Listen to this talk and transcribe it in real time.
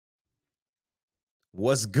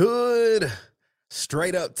What's good?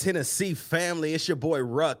 Straight up Tennessee family. It's your boy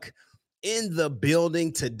Ruck in the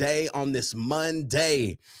building today on this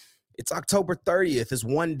Monday. It's October 30th. It's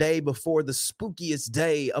one day before the spookiest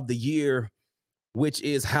day of the year, which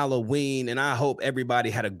is Halloween. And I hope everybody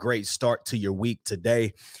had a great start to your week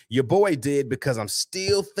today. Your boy did, because I'm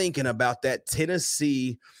still thinking about that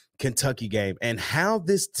Tennessee-Kentucky game and how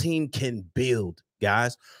this team can build,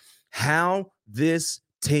 guys. How this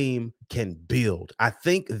team can build. I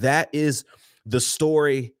think that is the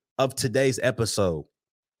story of today's episode.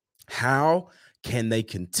 How can they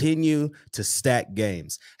continue to stack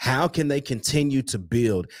games? How can they continue to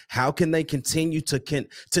build? How can they continue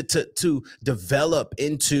to develop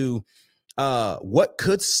into what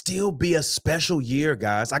could still be a special year,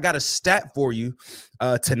 guys? I got a stat for you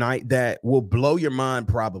tonight that will blow your mind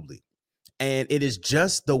probably. And it is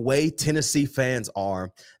just the way Tennessee fans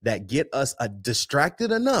are that get us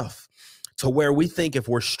distracted enough to where we think if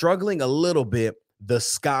we're struggling a little bit, the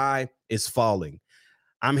sky is falling.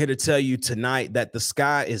 I'm here to tell you tonight that the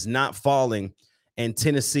sky is not falling, and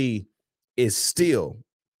Tennessee is still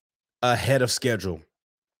ahead of schedule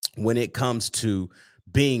when it comes to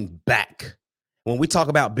being back. When we talk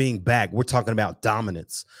about being back, we're talking about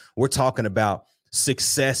dominance. We're talking about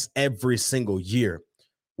success every single year.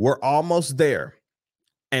 We're almost there,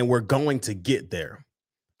 and we're going to get there.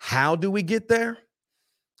 How do we get there?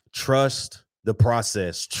 Trust the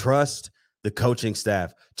process. Trust the coaching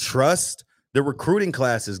staff. Trust the recruiting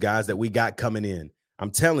classes, guys, that we got coming in. I'm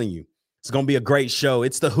telling you, it's going to be a great show.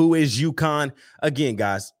 It's the Who is UCONN. Again,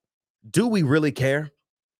 guys, do we really care?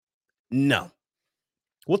 No.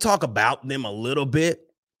 We'll talk about them a little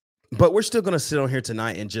bit, but we're still going to sit on here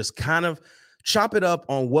tonight and just kind of chop it up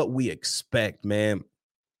on what we expect, man,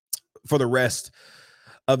 for the rest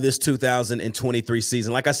of this 2023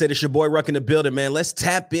 season. Like I said, it's your boy Ruck in the building, man. Let's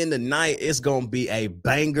tap in tonight. It's going to be a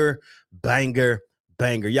banger.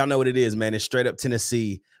 Y'all know what it is, man. It's straight up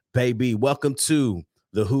Tennessee, baby. Welcome to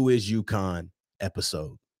the Who is UCONN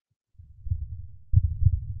episode.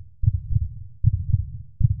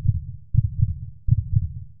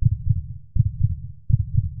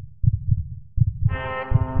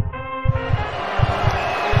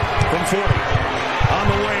 From 40, on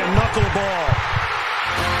the way, a knuckleball.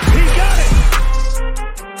 He got it!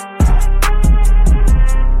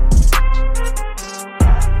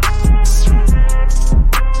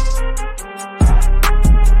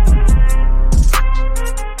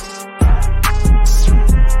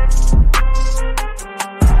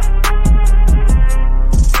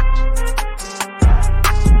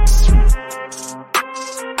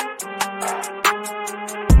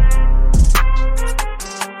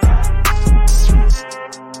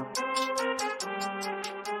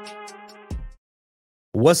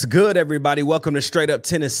 What's good, everybody? Welcome to Straight Up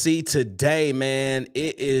Tennessee today, man.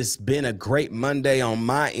 It has been a great Monday on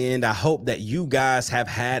my end. I hope that you guys have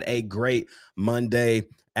had a great Monday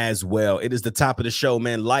as well. It is the top of the show,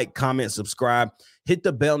 man. Like, comment, subscribe, hit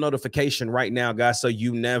the bell notification right now, guys, so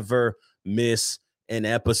you never miss an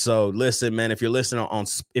episode. Listen, man, if you're listening on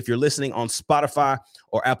Spotify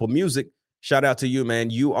or Apple Music, shout out to you,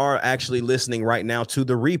 man. You are actually listening right now to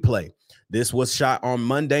the replay. This was shot on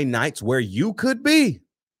Monday nights, where you could be.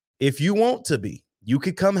 If you want to be, you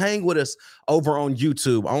could come hang with us over on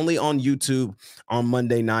YouTube, only on YouTube on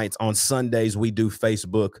Monday nights. On Sundays, we do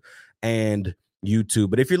Facebook and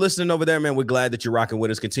YouTube. But if you're listening over there, man, we're glad that you're rocking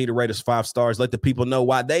with us. Continue to rate us 5 stars. Let the people know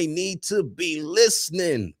why they need to be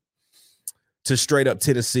listening to Straight Up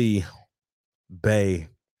Tennessee, baby.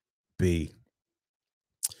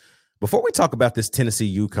 Before we talk about this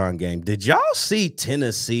Tennessee UConn game, did y'all see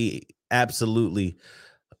Tennessee absolutely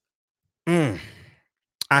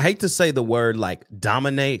I hate to say the word like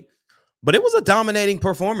dominate, but it was a dominating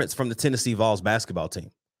performance from the Tennessee Vols basketball team.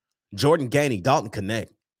 Jordan Gainey, Dalton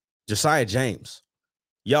Connect, Josiah James.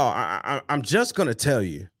 Y'all, I'm just going to tell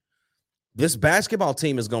you, this basketball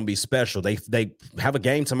team is going to be special. They have a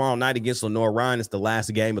game tomorrow night against Lenore Ryan. It's the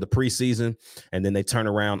last game of the preseason, and then they turn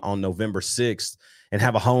around on November 6th and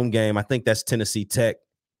have a home game. I think that's Tennessee Tech.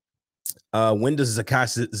 When does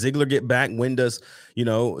Zakai Ziegler get back? When does,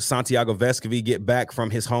 Santiago Vescovi get back from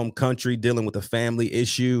his home country dealing with a family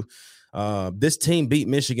issue? This team beat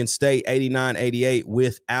Michigan State 89-88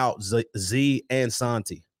 without Z and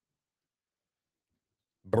Santi.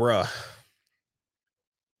 Bruh.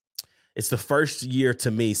 It's the first year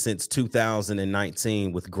to me since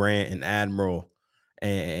 2019 with Grant and Admiral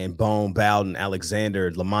and Bone, Bowden,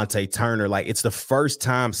 Alexander, Lamonte Turner. Like, it's the first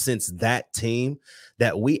time since that team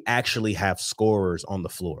that we actually have scorers on the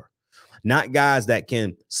floor. Not guys that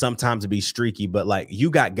can sometimes be streaky, but like you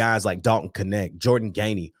got guys like Dalton Connect, Jordan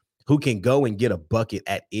Gainey, who can go and get a bucket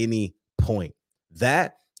at any point.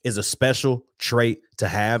 That is a special trait to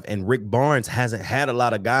have, and Rick Barnes hasn't had a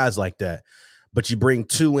lot of guys like that. But you bring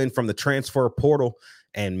 2 in from the transfer portal,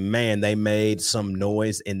 and, man, they made some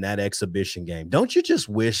noise in that exhibition game. Don't you just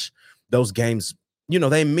wish those games,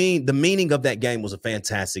 the meaning of that game was a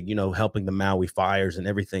fantastic, helping the Maui Fires and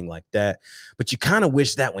everything like that. But you kind of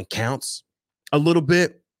wish that one counts a little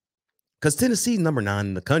bit, because Tennessee's number 9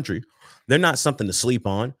 in the country. They're not something to sleep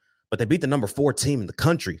on, but they beat the number 4 team in the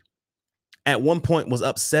country. At one point was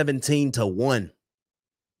up 17-1,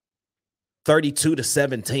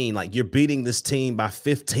 32-17. Like, you're beating this team by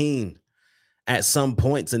 15 at some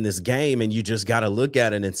points in this game, and you just got to look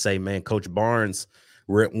at it and say, man, Coach Barnes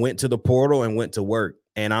went to the portal and went to work.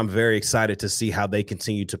 And I'm very excited to see how they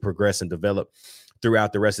continue to progress and develop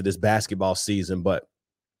throughout the rest of this basketball season. But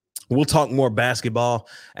we'll talk more basketball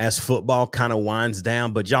as football kind of winds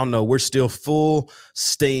down, but y'all know we're still full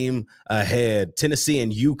steam ahead. Tennessee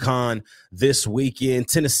and UConn this weekend.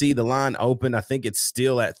 Tennessee, the line open, I think it's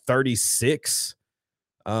still at 36.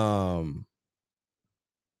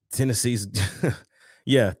 Tennessee's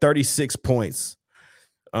 36 points.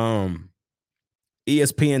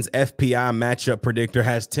 ESPN's FPI matchup predictor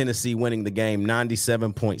has Tennessee winning the game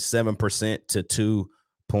 97.7% to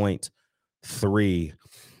 2.3.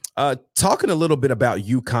 Talking a little bit about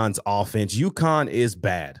UConn's offense. UConn is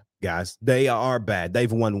bad, guys. They are bad.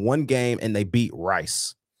 They've won 1 game and they beat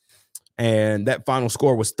Rice. And that final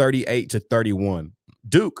score was 38-31.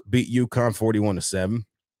 Duke beat UConn 41-7.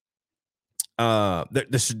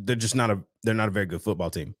 They're just not a very good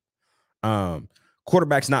football team.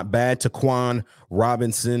 Quarterback's not bad. Taquan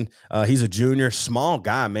Robinson. He's a junior, small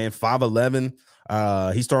guy, man, 5'11".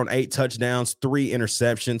 He's thrown 8 touchdowns, 3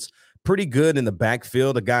 interceptions. Pretty good in the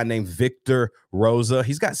backfield. A guy named Victor Rosa.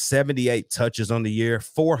 He's got 78 touches on the year,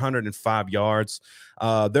 405 yards.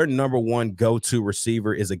 Their number 1 go-to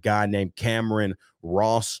receiver is a guy named Cameron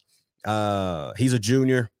Ross. He's a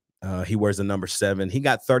junior. He wears the number 7. He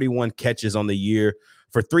got 31 catches on the year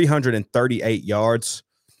for 338 yards.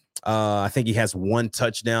 I think he has 1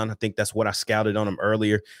 touchdown. I think that's what I scouted on him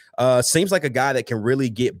earlier. Seems like a guy that can really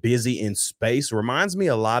get busy in space. Reminds me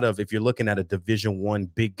a lot of, if you're looking at a Division I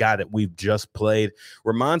big guy that we've just played,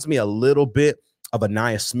 reminds me a little bit of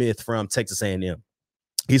Anaya Smith from Texas A&M.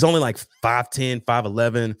 He's only like 5'10",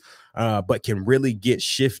 5'11", but can really get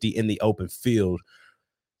shifty in the open field.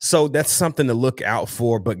 So that's something to look out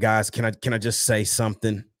for. But guys, can I just say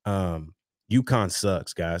something? UConn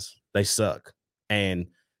sucks, guys. They suck. And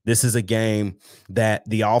this is a game that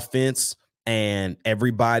the offense and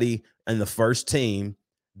everybody in the first team,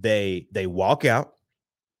 they walk out,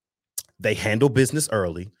 they handle business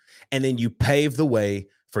early, and then you pave the way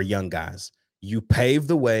for young guys. You pave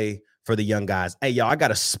the way for the young guys. Hey, y'all, I got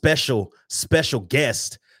a special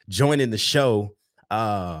guest joining the show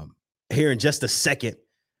here in just a second.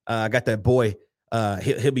 I got that boy.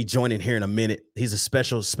 He'll be joining here in a minute. He's a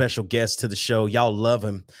special guest to the show. Y'all love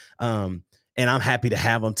him. And I'm happy to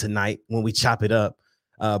have him tonight when we chop it up.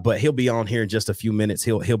 But he'll be on here in just a few minutes.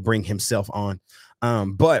 He'll bring himself on.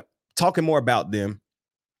 But talking more about them,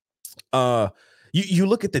 you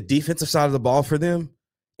look at the defensive side of the ball for them,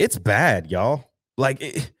 it's bad, y'all. Like,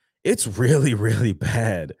 it's really, really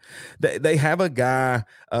bad. They have a guy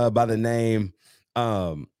by the name,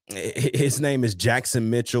 his name is Jackson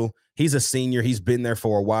Mitchell. He's a senior. He's been there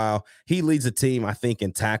for a while. He leads a team, I think,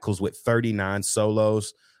 in tackles with 39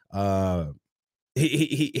 solos.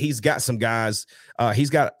 He's got some guys.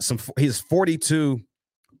 He's 42.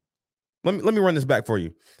 Let me run this back for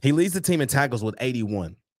you. He leads the team in tackles with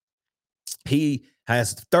 81. He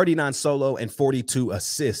has 39 solo and 42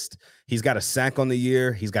 assists. He's got a sack on the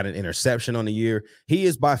year. He's got an interception on the year. He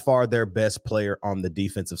is by far their best player on the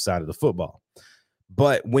defensive side of the football.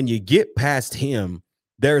 But when you get past him,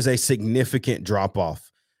 there's a significant drop off.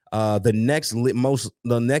 The next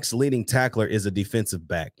leading tackler is a defensive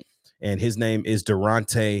back, and his name is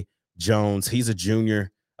Durante Jones. He's a junior.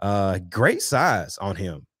 Great size on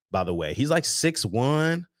him, by the way. He's like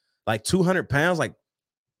 6'1", like 200 pounds. Like,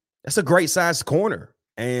 that's a great size corner.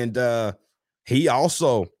 And he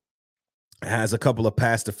also has a couple of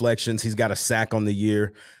pass deflections. He's got a sack on the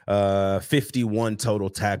year, 51 total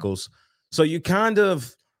tackles. So you kind of,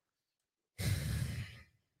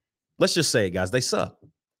 let's just say it, guys, they suck.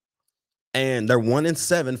 And they're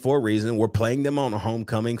 1-7 for a reason. We're playing them on a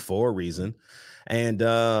homecoming for a reason. And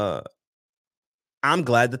I'm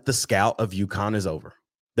glad that the scout of UConn is over.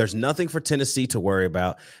 There's nothing for Tennessee to worry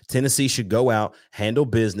about. Tennessee should go out, handle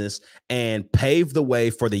business, and pave the way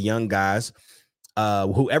for the young guys.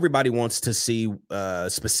 who everybody wants to see,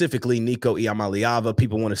 specifically Nico Iamaleava.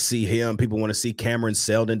 People want to see him. People want to see Cameron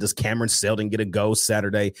Seldon. Does Cameron Seldon get a go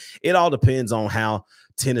Saturday? It all depends on how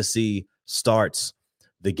Tennessee starts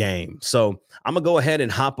the game. So I'm going to go ahead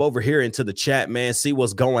and hop over here into the chat, man, see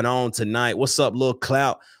what's going on tonight. What's up, Lil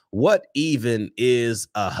Clout? What even is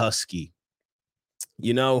a Husky?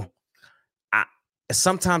 You know,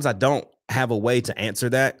 sometimes I don't have a way to answer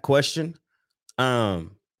that question.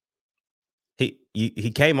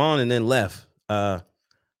 He came on and then left. Bye,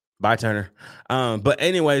 Turner. But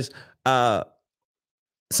anyways,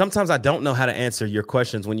 sometimes I don't know how to answer your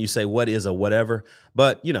questions when you say what is a whatever.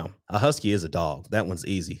 But you know, a Husky is a dog. That one's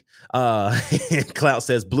easy. Clout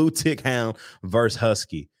says Blue Tick Hound versus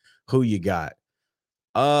Husky. Who you got?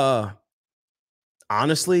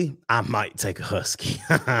 Honestly, I might take a Husky.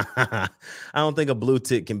 I don't think a Blue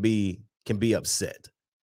Tick can be upset.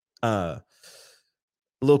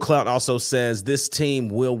 Lil Clout also says this team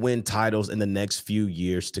will win titles in the next few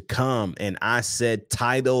years to come. And I said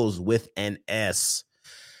titles with an S.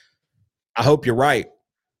 I hope you're right.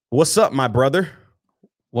 What's up, my brother?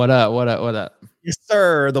 What up? Yes,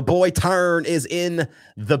 sir. The boy Turn is in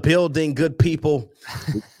the building. Good people.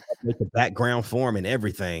 Make the background for him and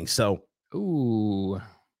everything. So, ooh,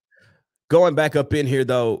 going back up in here,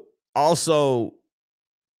 though, also,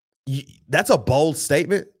 that's a bold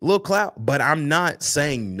statement, Lil Clout, but I'm not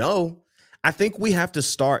saying no. I think we have to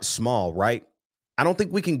start small, right? I don't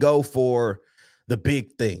think we can go for the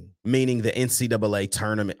big thing, meaning the NCAA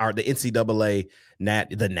tournament or the NCAA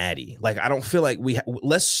the Natty. Like, I don't feel like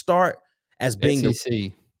let's start as being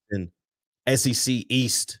SEC. SEC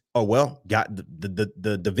East. Oh, well, got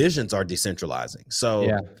the divisions are decentralizing. So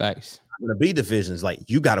yeah, thanks. Going to be divisions. Like,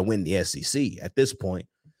 you got to win the SEC at this point.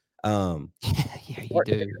 Yeah, you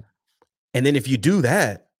do. And then if you do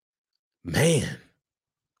that, man,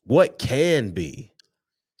 what can be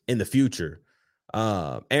in the future?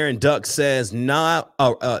 Aaron Duck says,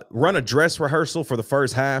 run a dress rehearsal for the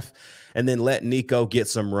first half and then let Nico get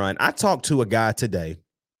some run. I talked to a guy today.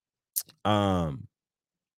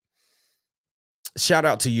 Shout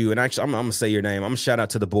out to you. And actually, I'm going to say your name. I'm going to shout out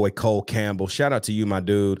to the boy Cole Campbell. Shout out to you, my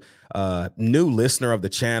dude. New listener of the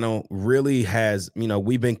channel, really has,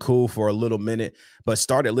 we've been cool for a little minute, but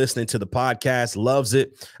started listening to the podcast, loves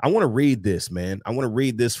it. I want to read this, man. I want to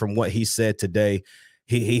read this from what he said today.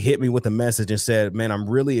 He hit me with a message and said, man, I'm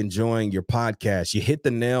really enjoying your podcast. You hit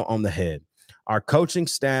the nail on the head. Our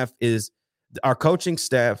staff is coaching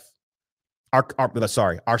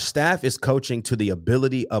to the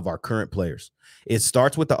ability of our current players. It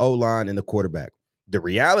starts with the O-line and the quarterback. The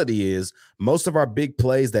reality is most of our big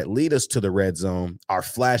plays that lead us to the red zone are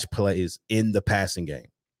flash plays in the passing game.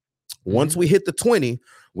 Once we hit the 20,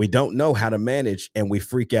 we don't know how to manage and we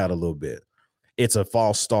freak out a little bit. It's a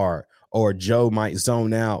false start or Joe might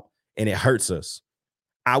zone out and it hurts us.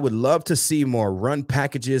 I would love to see more run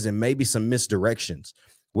packages and maybe some misdirections.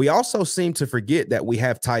 We also seem to forget that we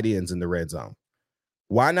have tight ends in the red zone.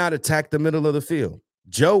 Why not attack the middle of the field?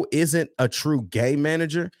 Joe isn't a true game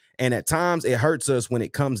manager, and at times it hurts us when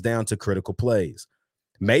it comes down to critical plays.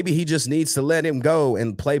 Maybe he just needs to let him go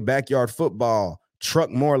and play backyard football, truck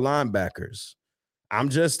more linebackers. I'm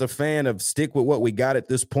just a fan of stick with what we got at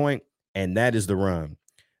this point, and that is the run.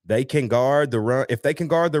 They can guard the run. If they can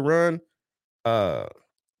guard the run,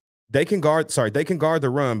 they can guard the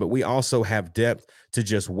run, but we also have depth to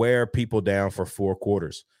just wear people down for 4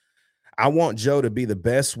 quarters. I want Joe to be the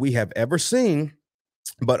best we have ever seen,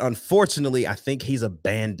 but unfortunately, I think he's a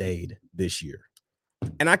Band-Aid this year.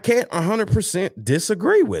 And I can't 100%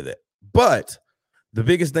 disagree with it. But the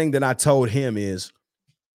biggest thing that I told him is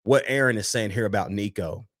what Aaron is saying here about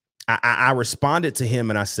Nico. I responded to him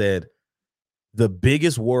and I said, the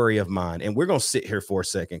biggest worry of mine, and we're going to sit here for a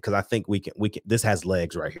second because I think we can, this has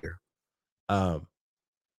legs right here.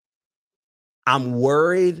 I'm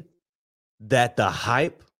worried that the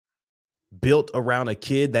hype built around a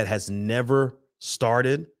kid that has never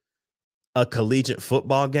started a collegiate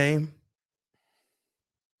football game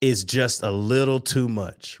is just a little too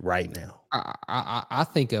much right now. I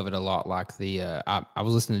think of it a lot like I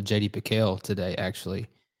was listening to JD Piquel today, actually,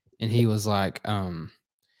 and he was like, I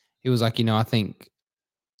think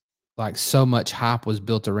like so much hype was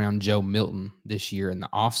built around Joe Milton this year in the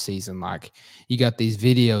offseason. Like, you got these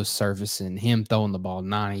videos surfacing, him throwing the ball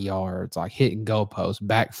 90 yards, like hitting goalposts,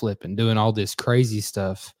 backflipping, doing all this crazy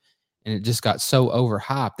stuff. And it just got so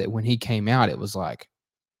overhyped that when he came out, it was like,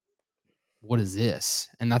 what is this?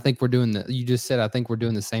 And I think we're doing I think we're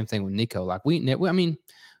doing the same thing with Nico. Like,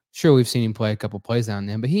 sure, we've seen him play a couple plays down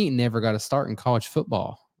there, but he ain't never got a start in college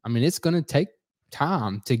football. I mean, it's going to take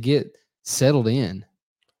time to get settled in.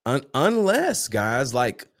 Unless, guys,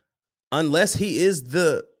 like, unless he is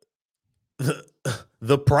the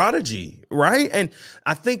the prodigy, right? And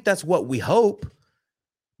I think that's what we hope,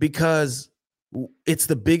 because it's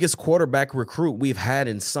the biggest quarterback recruit we've had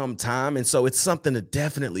in some time, and so it's something to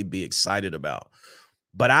definitely be excited about.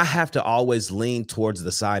 But I have to always lean towards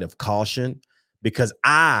the side of caution, because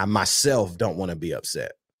I myself don't want to be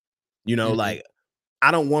upset. Like, I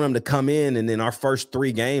don't want him to come in and then our first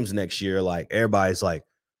 3 games next year, like, everybody's like,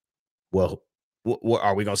 well, what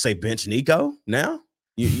are we gonna say, bench Nico now?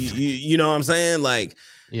 You know what I'm saying? Like,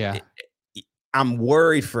 Yeah. I'm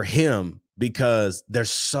worried for him because there's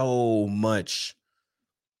so much.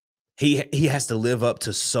 He has to live up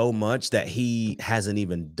to so much that he hasn't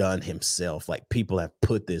even done himself. Like, people have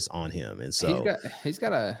put this on him, and so he's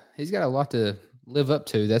got a lot to live up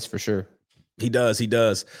to. That's for sure. He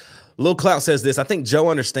does. Lil Clout says this: I think Joe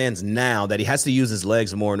understands now that he has to use his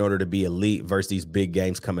legs more in order to be elite versus these big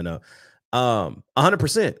games coming up.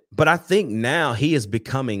 100%. But I think now he is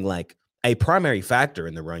becoming like a primary factor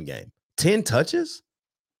in the run game. 10 touches,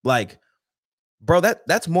 like, bro,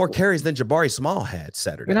 that's more carries than Jabari Small had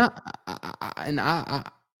Saturday. And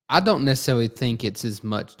I don't necessarily think it's as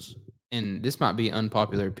much, and this might be an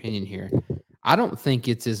unpopular opinion here. I don't think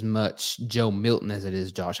it's as much Joe Milton as it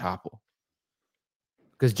is Josh Heupel.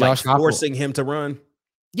 Because Josh Heupel, forcing him to run.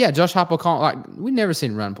 Yeah, Josh Heupel we've never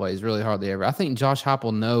seen run plays really hardly ever. I think Josh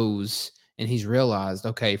Heupel knows, and he's realized,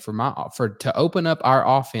 okay, to open up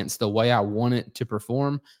our offense the way I want it to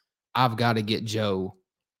perform, I've got to get Joe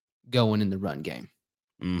going in the run game.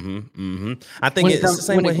 I think it's the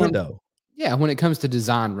same with Hendo. Yeah, when it comes to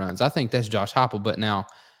design runs, I think that's Josh Heupel. But now,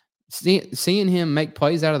 seeing him make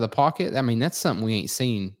plays out of the pocket, I mean, that's something we ain't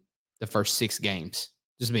seen the first 6 games.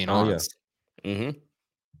 Just being honest. Yeah.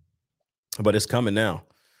 But it's coming now.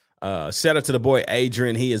 Shout out to the boy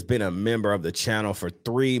Adrian. He has been a member of the channel for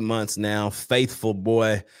 3 months now. Faithful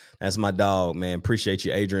boy. That's my dog, man. Appreciate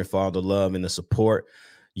you, Adrian, for all the love and the support.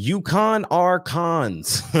 UConn are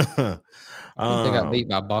cons. I think they got beat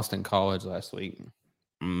by Boston College last week.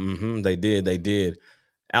 They did.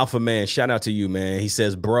 Alpha Man, shout out to you, man. He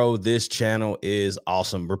says, bro, this channel is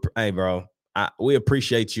awesome. Hey, bro, we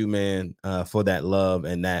appreciate you, man, for that love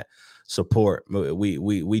and that support.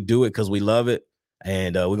 We do it because we love it,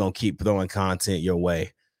 and we're gonna keep throwing content your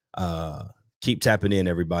way. Keep tapping in,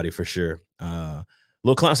 everybody, for sure.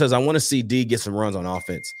 Lil Clout says, I want to see D get some runs on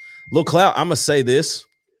offense. Lil Clout, I'm gonna say this,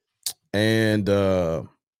 and I'm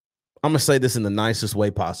gonna say this in the nicest way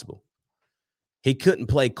possible. He couldn't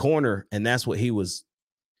play corner, and that's what he was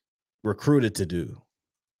recruited to do.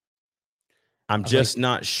 I'm just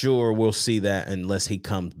not sure we'll see that unless he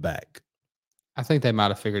comes back. I think they might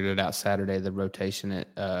have figured it out Saturday, the rotation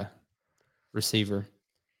at receiver.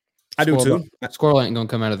 I do too. Squirrel ain't going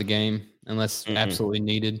to come out of the game unless absolutely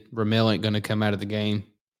needed. Ramel ain't going to come out of the game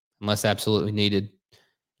unless absolutely needed.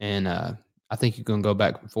 And I think you're going to go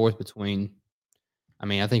back and forth between, I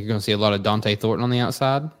think you're going to see a lot of Dante Thornton on the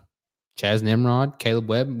outside, Chaz Nimrod, Caleb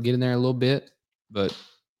Webb get in there a little bit, but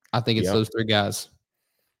I think it's those 3 guys.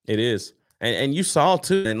 It is. And you saw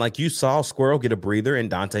too, and like you saw Squirrel get a breather and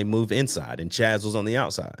Dante move inside and Chaz was on the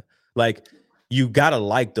outside. Like, you got to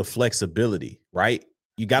like the flexibility, right?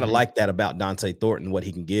 You got to like that about Dante Thornton, what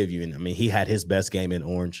he can give you. And he had his best game in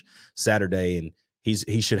Orange Saturday, and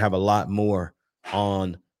he should have a lot more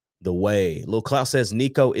on the way. Lil Clout says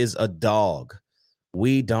Nico is a dog.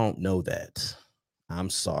 We don't know that. I'm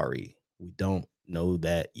sorry. We don't know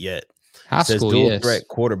that yet. High says school, dual yes. threat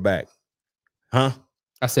quarterback. Huh?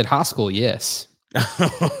 I said high school, yes.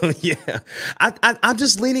 Yeah. I'm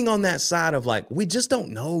just leaning on that side of like, we just don't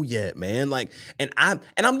know yet, man. Like, and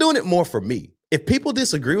I'm doing it more for me. If people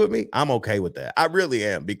disagree with me, I'm okay with that. I really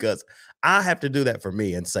am, because I have to do that for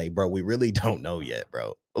me and say, bro, we really don't know yet,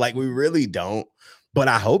 bro. Like, we really don't, but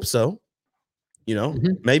I hope so.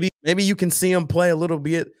 Maybe you can see him play a little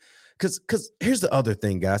bit. Because here's the other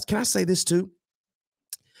thing, guys. Can I say this too?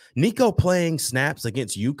 Nico playing snaps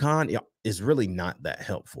against UConn is really not that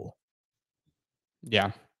helpful.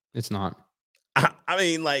 Yeah, it's not.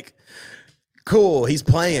 Like, cool, he's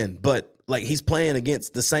playing, but like, he's playing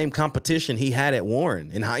against the same competition he had at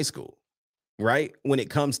Warren in high school, right? When it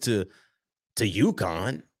comes to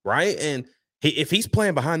UConn, right? And if he's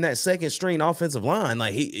playing behind that second string offensive line,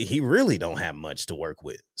 like, he really don't have much to work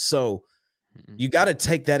with. So you got to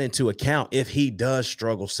take that into account if he does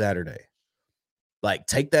struggle Saturday. Like,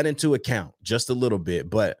 take that into account just a little bit.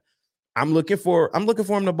 But I'm looking for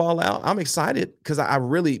him to ball out. I'm excited because I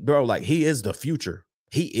really, bro, like, he is the future.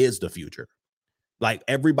 He is the future. Like,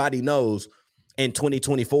 everybody knows in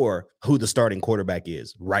 2024 who the starting quarterback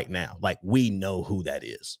is right now. Like, we know who that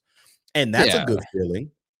is. And that's a good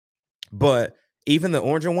feeling. But even the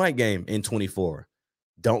orange and white game in 24,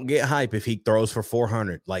 don't get hype if he throws for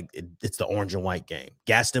 400. Like it's the orange and white game.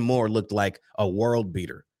 Gaston Moore looked like a world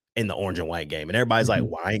beater in the orange and white game. And everybody's like,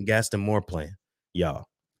 why ain't Gaston Moore playing? Y'all,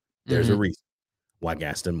 there's a reason why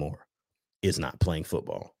Gaston Moore is not playing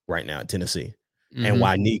football right now at Tennessee and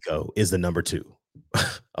why Nico is the number 2.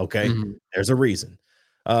 Okay. There's a reason.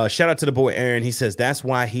 Shout out to the boy Aaron. He says that's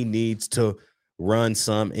why he needs to run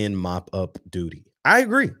some in mop-up duty. I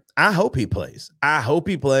agree. I hope he plays.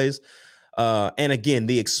 And again,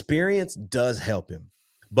 the experience does help him.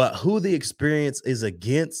 But who the experience is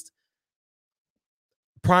against,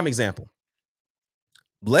 prime example.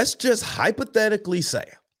 Let's just hypothetically say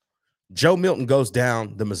Joe Milton goes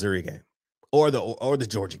down the Missouri game or the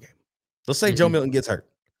Georgia game. Let's say Joe Milton gets hurt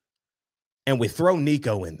and we throw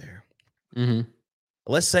Nico in there.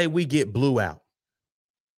 Let's say we get blew out.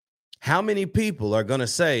 How many people are going to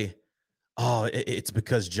say, oh, it's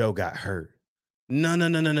because Joe got hurt? No.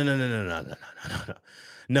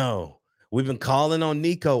 No. We've been calling on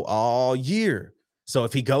Nico all year. So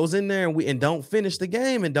if he goes in there and don't finish the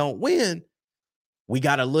game and don't win, we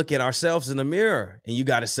got to look at ourselves in the mirror and you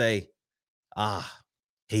got to say,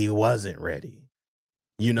 he wasn't ready.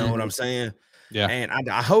 You know what I'm saying? Yeah. And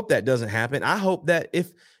I hope that doesn't happen. I hope that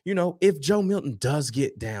if Joe Milton does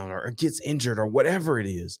get down or gets injured or whatever it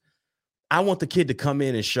is, I want the kid to come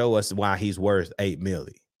in and show us why he's worth $8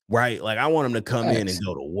 million, right? Like I want him to come in and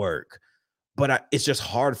go to work. But it's just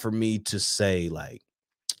hard for me to say like,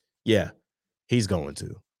 yeah, he's going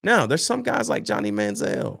to. Now, there's some guys like Johnny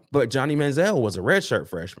Manziel, but Johnny Manziel was a redshirt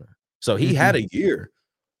freshman. So he had a year,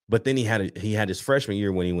 but then he had his freshman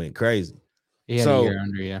year when he went crazy. He had a year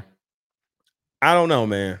under, yeah. I don't know,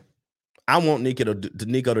 man. I want Nico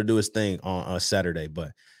to do his thing on Saturday,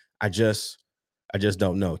 but I just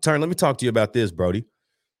don't know. Turn, let me talk to you about this, Brody.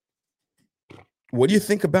 What do you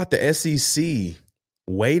think about the SEC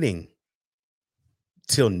waiting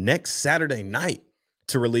till next Saturday night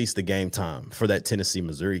to release the game time for that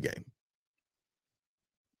Tennessee-Missouri game?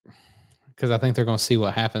 Because I think they're going to see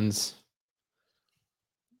what happens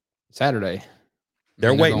Saturday.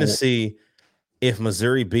 They're waiting to see if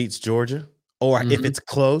Missouri beats Georgia or if it's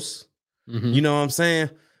close. You know what I'm saying?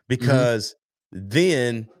 Because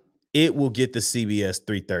then it will get the CBS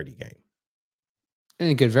 3:30 game. And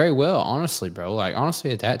it could very well, honestly, bro. Like,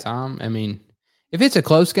 honestly, at that time, I mean, if it's a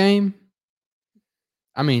close game,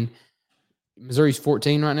 I mean, Missouri's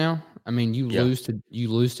 14 right now. I mean, you lose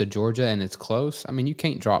to Georgia and it's close. I mean, you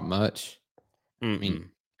can't drop much. I mean,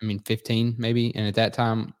 15 maybe. And at that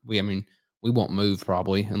time, we won't move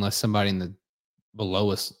probably unless somebody in the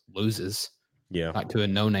below us loses. Yeah. Like to a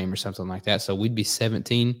no name or something like that. So we'd be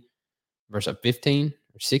 17 versus 15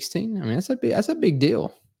 or 16. I mean, that's a big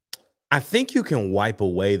deal. I think you can wipe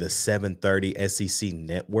away the 7:30 SEC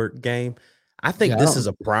network game. I think this is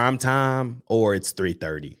a prime time or it's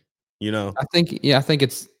 3:30. You know, I think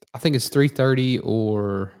it's 3:30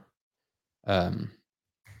 or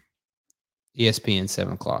ESPN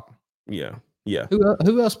 7:00. Yeah.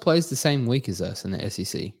 Who else plays the same week as us in the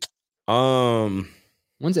SEC?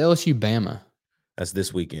 When's LSU Bama? That's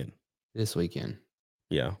this weekend.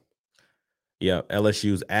 Yeah.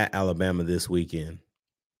 LSU's at Alabama this weekend,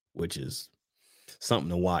 which is something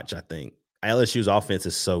to watch. I think LSU's offense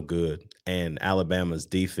is so good, and Alabama's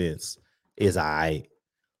defense is all right.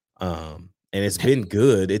 And it's been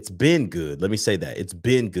good. Let me say that. It's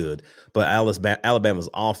been good. But Alabama's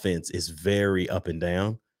offense is very up and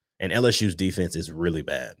down, and LSU's defense is really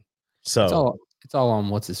bad. So it's all on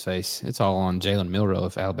what's his face. It's all on Jalen Milroe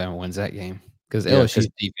if Alabama wins that game because LSU's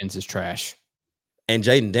defense is trash. And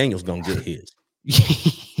Jaden Daniels going to get his.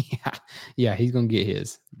 Yeah, he's going to get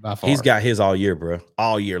his by far. He's got his all year, bro.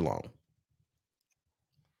 All year long.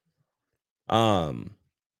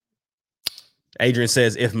 Adrian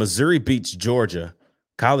says, if Missouri beats Georgia,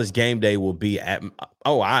 College game day will be at –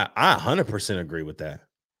 I 100% agree with that.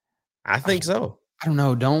 I think so. I don't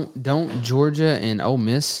know. Don't Georgia and Ole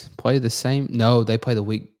Miss play the same? No, they play the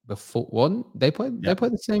week before. Well, they play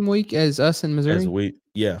the same week as us in Missouri?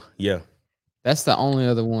 Yeah. That's the only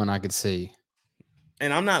other one I could see.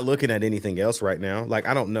 And I'm not looking at anything else right now. Like,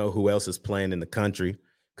 I don't know who else is playing in the country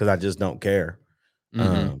because I just don't care.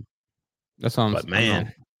 Mm-hmm. That's what I'm saying. But,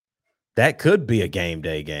 man, that could be a game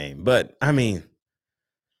day game. But, I mean,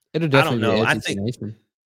 it'll definitely I don't know. Be SEC Nation.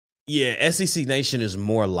 Yeah, SEC Nation is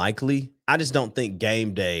more likely. I just don't think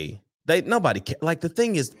game day. Nobody like the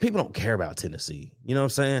thing is people don't care about Tennessee. You know what I'm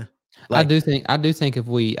saying? Like, I do think if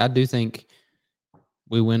we win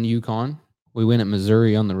UConn, we win at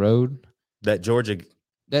Missouri on the road. That Georgia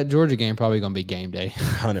game probably gonna be game day.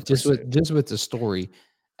 100%. just with the story.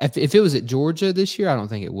 If it was at Georgia this year, I don't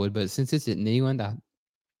think it would. But since it's at Neyland,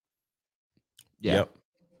 yeah.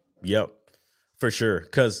 Yep, for sure.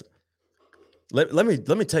 Because let me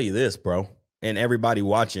tell you this, bro, and everybody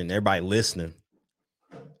watching, everybody listening.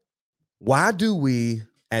 Why do we,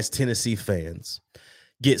 as Tennessee fans,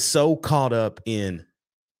 get so caught up in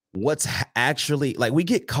what's actually like? We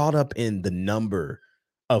get caught up in the number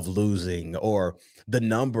of losing or the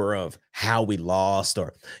number of how we lost,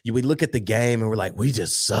 or we look at the game and we're like, we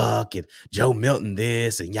just suck, and Joe Milton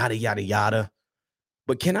this and yada, yada, yada.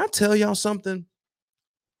 But can I tell y'all something?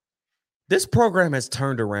 This program has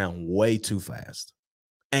turned around way too fast.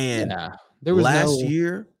 And there was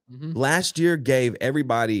last year gave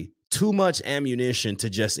everybody too much ammunition to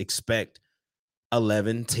just expect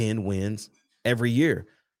 11, 10 wins every year.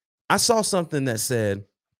 I saw something that said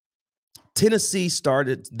Tennessee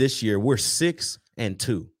started this year, we're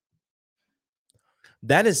 6-2.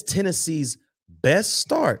 That is Tennessee's best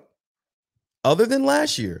start. Other than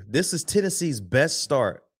last year, this is Tennessee's best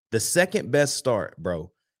start, the second best start, bro,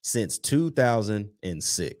 since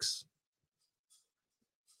 2006.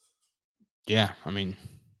 Yeah, I mean,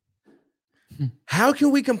 how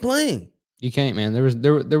can we complain? You can't, man. There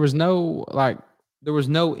was no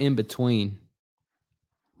in between.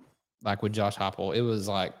 Like with Josh Heupel, it was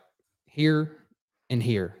like here and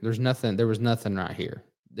here. There was nothing right here.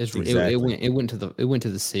 Exactly. It went to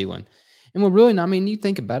the ceiling. And we're really not, I mean, you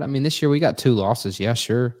think about it. I mean, this year we got 2 losses, yeah,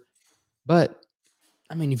 sure. But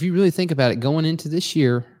I mean, if you really think about it, going into this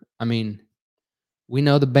year, I mean, we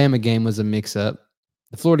know the Bama game was a mix-up.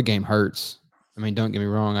 The Florida game hurts. I mean, don't get me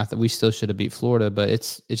wrong. I thought we still should have beat Florida, but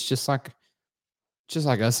it's just like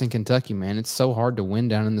us in Kentucky, man. It's so hard to win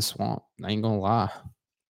down in the swamp. I ain't gonna lie.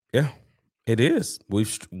 Yeah, it is.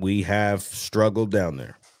 We have struggled down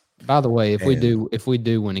there. By the way, if we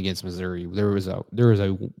do win against Missouri, there is a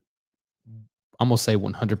I'm gonna say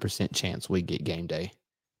 100% chance we get game day.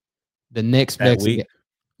 The next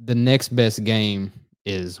best game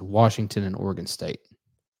is Washington and Oregon State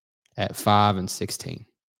at 5 and 16.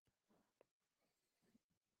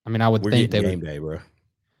 I mean, I would think they would game day, bro.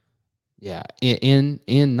 Yeah, in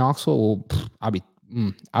Knoxville, I'll be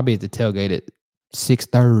at the tailgate at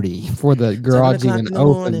 6:30 before the garage even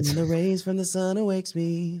opens. The rays from the sun awakes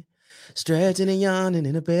me, stretching and yawning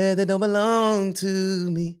in a bed that don't belong to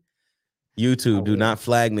me. YouTube, do not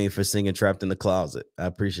flag me for singing "Trapped in the Closet." I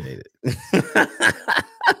appreciate it.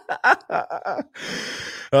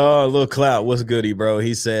 Oh, Lil Clout, what's goody, bro?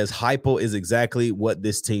 He says Heupel is exactly what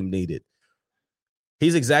this team needed.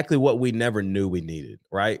 He's exactly what we never knew we needed,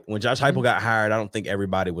 right? When Josh Heupel got hired, I don't think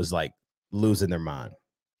everybody was like losing their mind.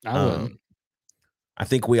 I wouldn't. I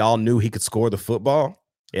think we all knew he could score the football.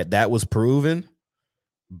 Yeah, that was proven.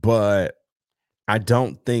 But I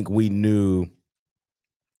don't think we knew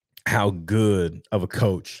how good of a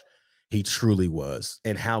coach he truly was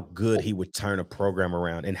and how good he would turn a program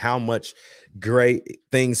around and how many great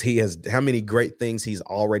things he's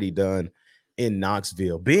already done in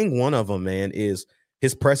Knoxville. Being one of them, man, is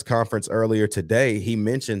his press conference earlier today. He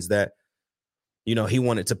mentions that, you know, he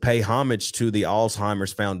wanted to pay homage to the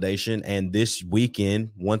Alzheimer's Foundation. And this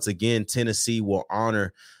weekend, once again, Tennessee will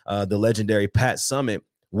honor the legendary Pat Summitt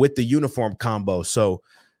with the uniform combo. So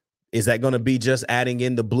is that going to be just adding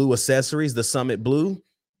in the blue accessories, the Summitt blue,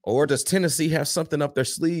 or does Tennessee have something up their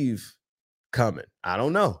sleeve coming? I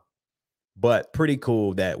don't know, but pretty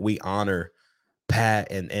cool that we honor Pat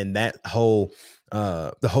and that whole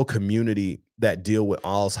the whole community that deal with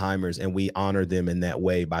Alzheimer's, and we honor them in that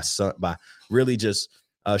way by really just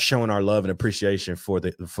showing our love and appreciation for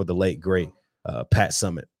the late great Pat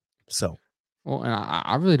Summitt. So, well, and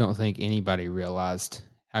I really don't think anybody realized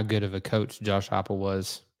how good of a coach Josh Heupel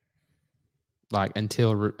was, like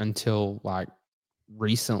until like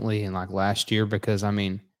recently and like last year, because I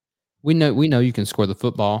mean, we know you can score the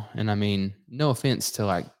football, and I mean, no offense to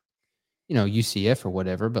like, you know, UCF or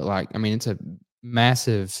whatever, but like, I mean, it's a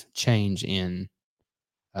massive change in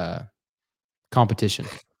competition.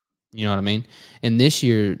 You know what I mean? And this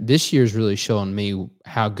year's really showing me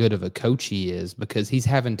how good of a coach he is, because he's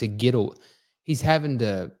having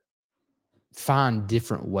to find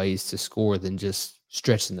different ways to score than just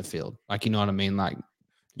stretching the field. Like, you know what I mean? Like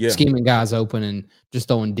scheming guys open and just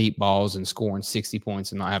throwing deep balls and scoring 60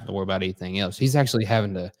 points and not having to worry about anything else. He's actually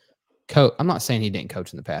having to coach. I'm not saying he didn't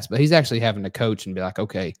coach in the past, but he's actually having to coach and be like,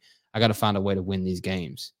 okay, I got to find a way to win these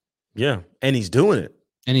games. Yeah. And he's doing it.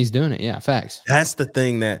 Yeah. Facts. That's the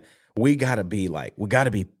thing that we got to be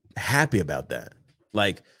happy about that.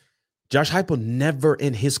 Like, Josh Heupel never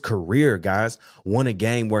in his career, guys, won a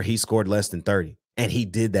game where he scored less than 30. And he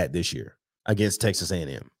did that this year against Texas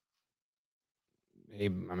A&M. I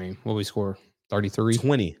mean, what we score? 33?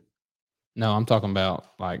 20. No, I'm talking about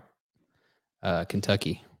like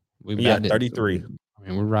Kentucky. We Yeah, about 33. I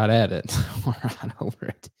mean, we're right at it. We're right over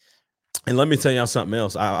it. And let me tell y'all something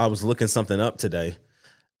else. I was looking something up today,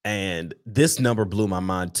 and this number blew my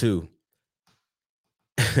mind too.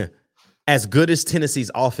 As good as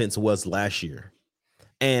Tennessee's offense was last year,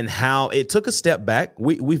 and how it took a step back,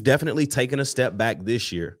 we've definitely taken a step back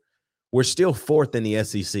this year. We're still 4th in the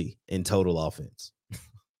SEC in total offense.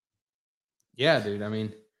 Yeah, dude. I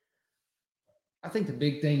mean, I think the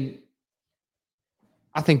big thing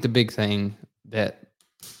that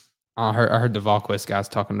I heard the Volquest guys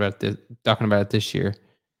talking about it this year.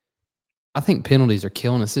 I think penalties are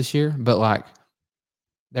killing us this year, but like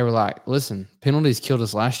they were like, listen, penalties killed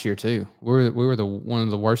us last year too. We were one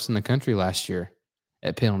of the worst in the country last year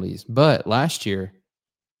at penalties. But last year,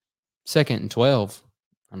 2nd and 12,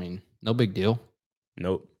 I mean, no big deal.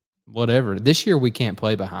 Nope. Whatever. This year we can't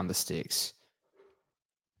play behind the sticks.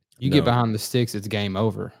 You get behind the sticks, it's game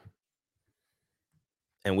over.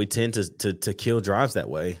 And we tend to kill drives that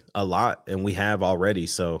way a lot, and we have already.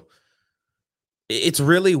 So it's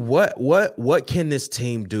really what can this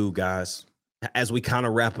team do, guys? As we kind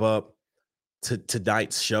of wrap up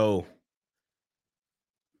tonight's show,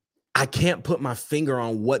 I can't put my finger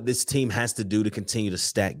on what this team has to do to continue to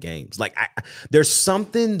stack games. Like there's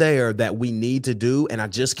something there that we need to do, and I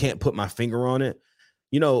just can't put my finger on it.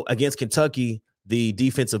 You know, against Kentucky, the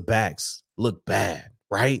defensive backs look bad,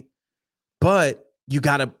 right? But you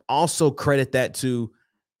got to also credit that to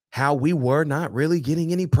how we were not really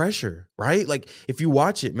getting any pressure, right? Like if you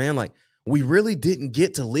watch it, man, like we really didn't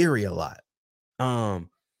get to Leary a lot.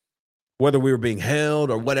 Whether we were being held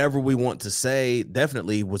or whatever we want to say,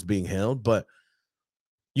 definitely was being held, but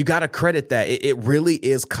you got to credit that. It really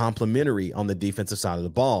is complimentary on the defensive side of the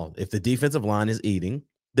ball. If the defensive line is eating,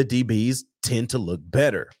 the DBs tend to look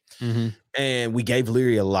better. Mm-hmm. And we gave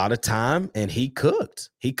Leary a lot of time, and he cooked.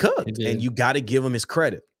 And you got to give him his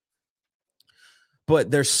credit. But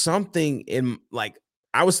there's something in, like,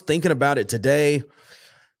 I was thinking about it today,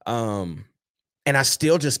 and I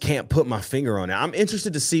still just can't put my finger on it. I'm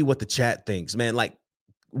interested to see what the chat thinks, man. Like,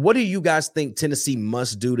 what do you guys think Tennessee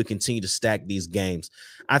must do to continue to stack these games?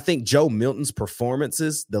 I think Joe Milton's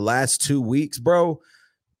performances the last 2 weeks, bro,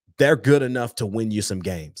 they're good enough to win you some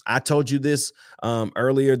games. I told you this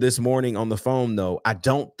earlier this morning on the phone, though. I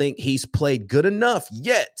don't think he's played good enough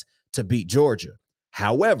yet to beat Georgia.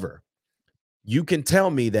 However, you can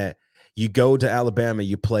tell me that you go to Alabama,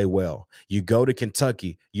 you play well. You go to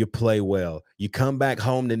Kentucky, you play well. You come back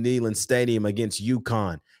home to Neyland Stadium against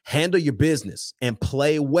UConn, handle your business and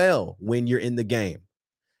play well when you're in the game.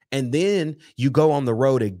 And then you go on the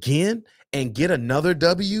road again and get another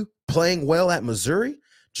W playing well at Missouri.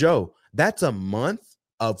 Joe, that's a month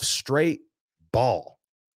of straight ball,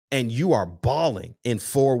 and you are balling in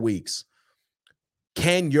 4 weeks.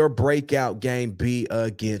 Can your breakout game be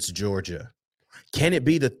against Georgia? Can it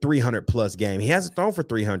be the 300-plus game? He hasn't thrown for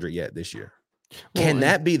 300 yet this year. Can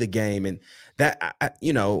that be the game? And that,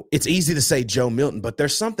 it's easy to say Joe Milton, but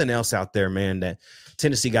there's something else out there, man, that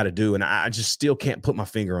Tennessee got to do, and I just still can't put my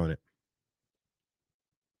finger on it.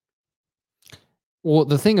 Well,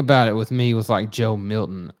 the thing about it with me was like Joe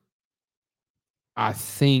Milton, I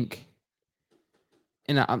think,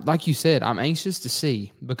 and like you said, I'm anxious to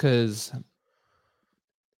see, because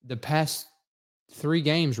the past 3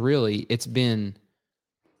 games, really, it's been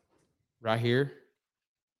right here,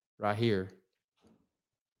 and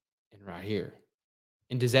right here.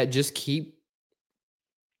 And does that just keep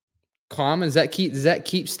climbing? Does that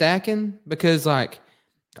keep stacking? Because, like,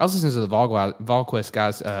 I was listening to the Volquest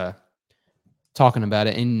guys talking about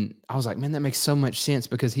it, and I was like, man, that makes so much sense,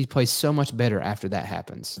 because he plays so much better after that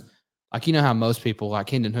happens. Like, you know how most people, like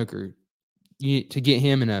Hendon Hooker, to get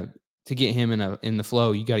him in the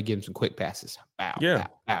flow, you got to give him some quick passes. Bow, bow,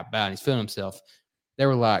 bow, bow, and he's feeling himself. They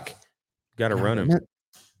were like, got to run him.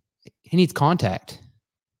 He needs contact.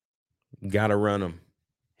 Got to run him.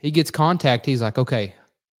 He gets contact. He's like, okay,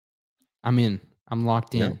 I'm in. I'm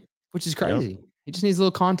locked in, which is crazy. He just needs a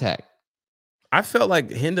little contact. I felt like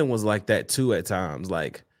Hendon was like that too at times.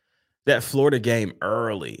 Like that Florida game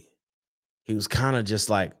early, he was kind of just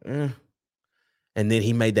like, And then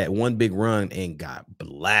he made that one big run and got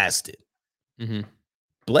blasted. Mm-hmm.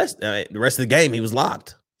 The rest of the game, he was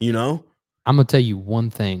locked, I'm going to tell you one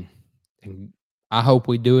thing. And I hope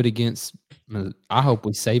we do it I hope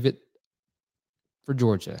we save it for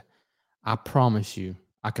Georgia. I promise you,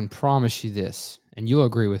 I can promise you this, and you'll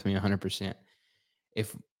agree with me 100%.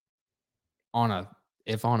 If on a,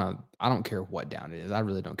 I don't care what down it is. I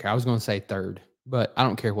really don't care. I was going to say 3rd, but I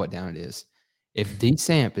don't care what down it is. If D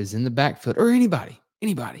Samp is in the backfield, or anybody,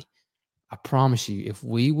 I promise you, if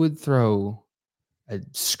we would throw a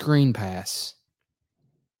screen pass,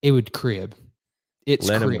 it would crib.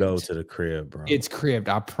 Let him go to the crib, bro. It's cribbed.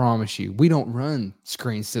 I promise you. We don't run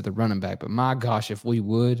screens to the running back, but my gosh, if we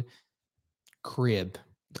would, crib.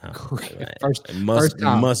 It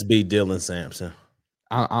must be Dylan Sampson.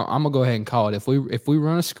 I'm gonna go ahead and call it. If we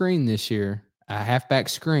run a screen this year, a halfback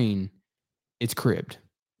screen, it's cribbed.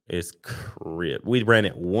 It's cribbed. We ran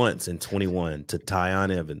it once in 21 to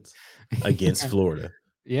Tyon Evans against Florida.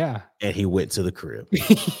 Yeah. And he went to the crib.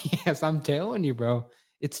 Yes, I'm telling you, bro.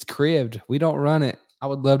 It's cribbed. We don't run it. I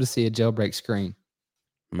would love to see a jailbreak screen.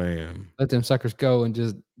 Man. Let them suckers go and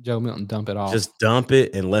just Joe Milton dump it off. Just dump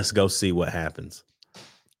it and let's go see what happens.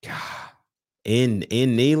 God. In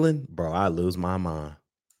Neyland, bro, I lose my mind.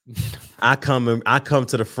 I come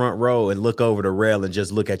to the front row and look over the rail and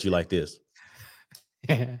just look at you like this.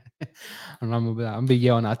 Yeah. And I'm gonna be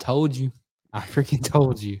yelling, I told you. I freaking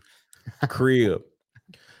told you. Crib.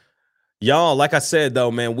 Y'all, like I said,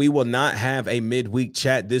 though, man, we will not have a midweek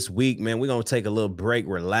chat this week, man. We're going to take a little break,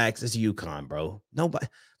 relax. It's UConn, bro. Nobody,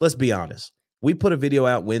 let's be honest. We put a video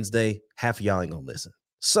out Wednesday. Half of y'all ain't going to listen.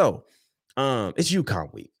 So, it's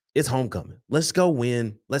UConn week. It's homecoming. Let's go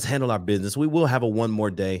win. Let's handle our business. We will have a one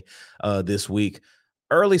more day this week.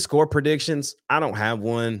 Early score predictions. I don't have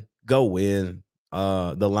one. Go win.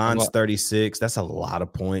 The line's 36. That's a lot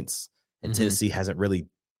of points. And Tennessee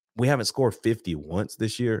we haven't scored 50 once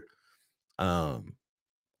this year. I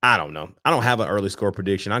don't know. I don't have an early score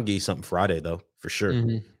prediction. I'll give you something Friday, though, for sure. I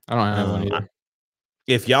don't have one either.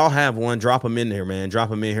 If y'all have one, drop them in here, man. Drop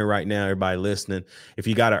them in here right now, everybody listening. If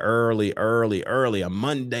you got an early, a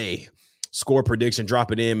Monday score prediction,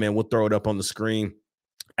 drop it in, man. We'll throw it up on the screen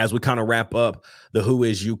as we kind of wrap up the Who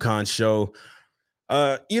Is UConn show.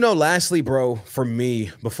 Lastly, bro, for me,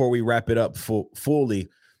 before we wrap it up fully,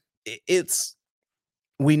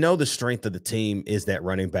 we know the strength of the team is that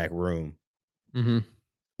running back room.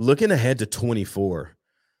 Looking ahead to 24,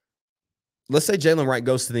 let's say Jalen Wright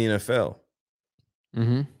goes to the NFL.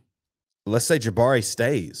 Let's say Jabari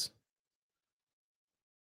stays.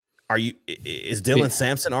 Is Dylan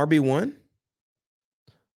Sampson RB1?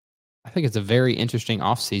 I think it's a very interesting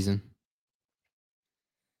offseason.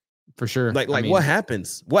 For sure. What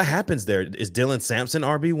happens? What happens there? Is Dylan Sampson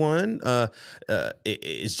RB1?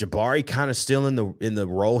 Is Jabari kind of still in the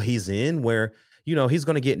role he's in where he's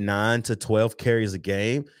going to get 9 to 12 carries a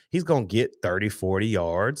game. He's going to get 30, 40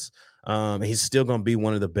 yards. He's still going to be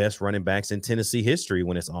one of the best running backs in Tennessee history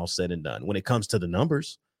when it's all said and done, when it comes to the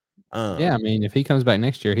numbers. Yeah, I mean, if he comes back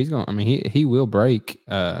next year, he will break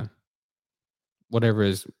whatever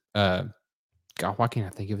is God, why can't I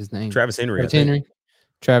think of his name? Travis Henry.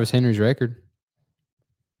 Travis Henry's record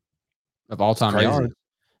of all-time yards.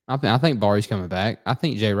 I think Barry's coming back. I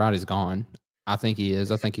think Jay Wright is gone. I think he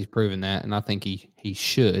is. I think he's proven that, and I think he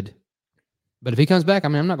should. But if he comes back,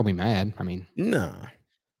 I'm not going to be mad. No.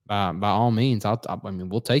 By all means,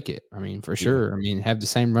 we'll take it. For sure. Have the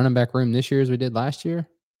same running back room this year as we did last year.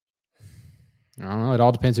 I don't know. It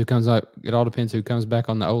all depends who comes up. It all depends who comes back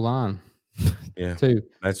on the O-line. Yeah, too.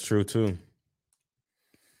 That's true too.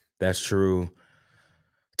 That's true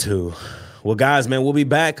too. Well, guys, man, we'll be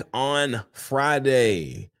back on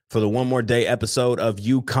Friday for the One More Day episode of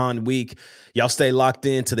UConn Week. Y'all stay locked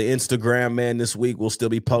in to the Instagram, man. This week we'll still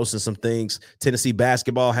be posting some things. Tennessee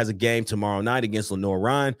basketball has a game tomorrow night against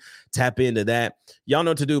Lenore-Ryan. Tap into that. Y'all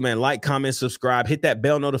know what to do, man. Like, comment, subscribe. Hit that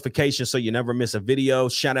bell notification so you never miss a video.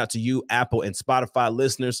 Shout out to you, Apple and Spotify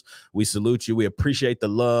listeners. We salute you. We appreciate the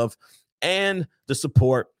love and the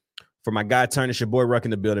support. For my guy, Turner, your boy Ruck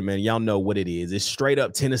in the building, man. Y'all know what it is. It's straight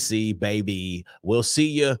up Tennessee, baby. We'll see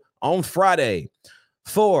you on Friday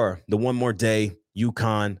for the One More Day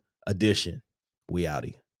UConn edition. We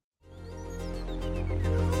outie.